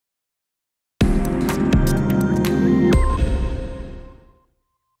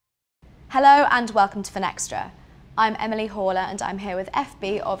Hello and welcome to Finextra. I'm Emily Horler and I'm here with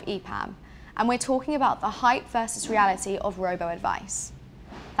FB of EPAM, and we're talking about the hype versus reality of robo-advice.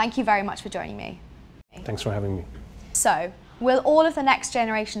 Thank you very much for joining me. Thanks for having me. So, will all of the next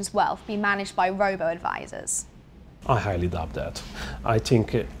generation's wealth be managed by robo-advisors? I highly doubt that. I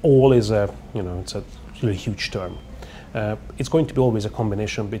think all is it's a really huge term. It's going to be always a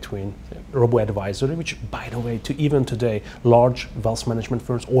combination between robo-advisory, which, by the way, even today, large wealth management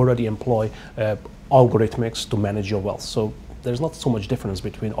firms already employ algorithmics to manage your wealth. So there's not so much difference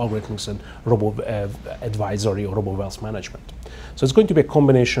between algorithmics and robo-advisory or robo-wealth management. So it's going to be a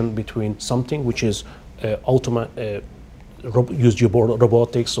combination between something which is use your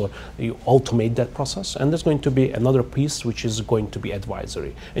robotics, or you automate that process, and there's going to be another piece which is going to be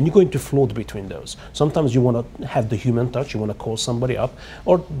advisory, and you're going to float between those. Sometimes you want to have the human touch, you want to call somebody up,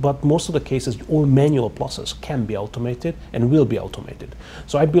 but most of the cases all manual process can be automated and will be automated.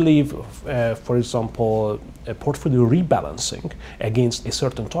 So I believe, for example, a portfolio rebalancing against a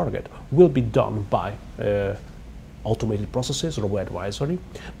certain target will be done by automated processes, robo-advisory.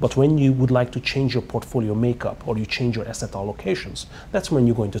 But when you would like to change your portfolio makeup or you change your asset allocations, that's when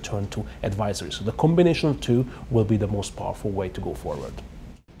you're going to turn to advisory. So the combination of two will be the most powerful way to go forward.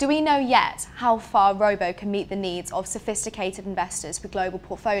 Do we know yet how far robo can meet the needs of sophisticated investors with global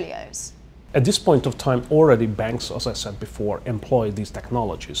portfolios? At this point of time, already banks, as I said before, employ these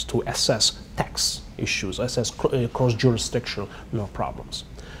technologies to assess tax issues, assess cross-jurisdictional problems.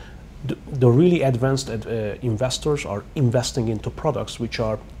 The really advanced investors are investing into products which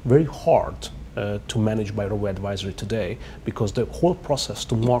are very hard to manage by robo-advisory today, because the whole process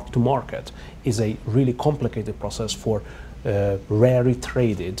to market is a really complicated process for rarely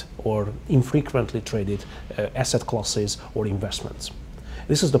traded or infrequently traded asset classes or investments.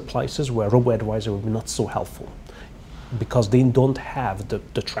 This is the places where robo-advisory will be not so helpful, because they don't have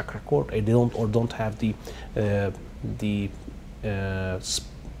the track record, they don't have the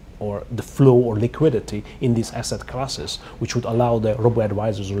flow or liquidity in these asset classes, which would allow the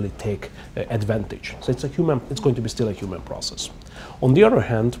robo-advisors to really take advantage. So it's going to be still a human process. On the other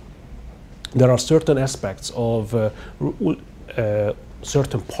hand, there are certain aspects of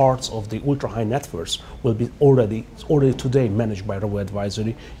certain parts of the ultra-high net worths will be already today managed by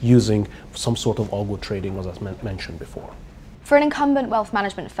robo-advisory using some sort of algo trading, as I mentioned before. For an incumbent wealth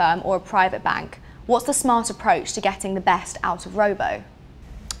management firm or a private bank, what's the smart approach to getting the best out of robo?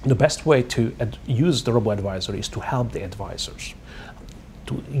 The best way to use the robo-advisory is to help the advisors,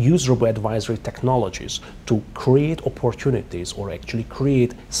 to use robo-advisory technologies to create opportunities or actually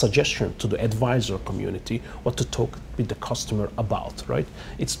create suggestions to the advisor community what to talk with the customer about, right?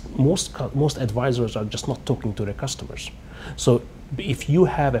 It's most advisors are just not talking to their customers. So if you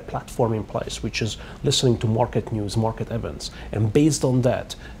have a platform in place which is listening to market news, market events, and based on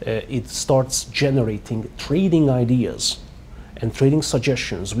that, it starts generating trading ideas and trading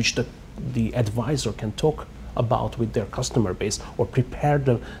suggestions which the advisor can talk about with their customer base, or prepare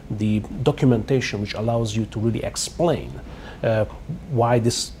the documentation which allows you to really explain why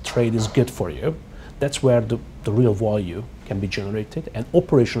this trade is good for you, that's where the real value can be generated, and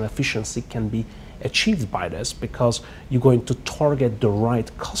operational efficiency can be achieved by this, because you're going to target the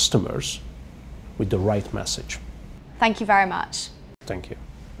right customers with the right message. Thank you very much. Thank you.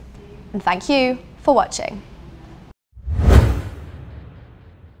 And thank you for watching.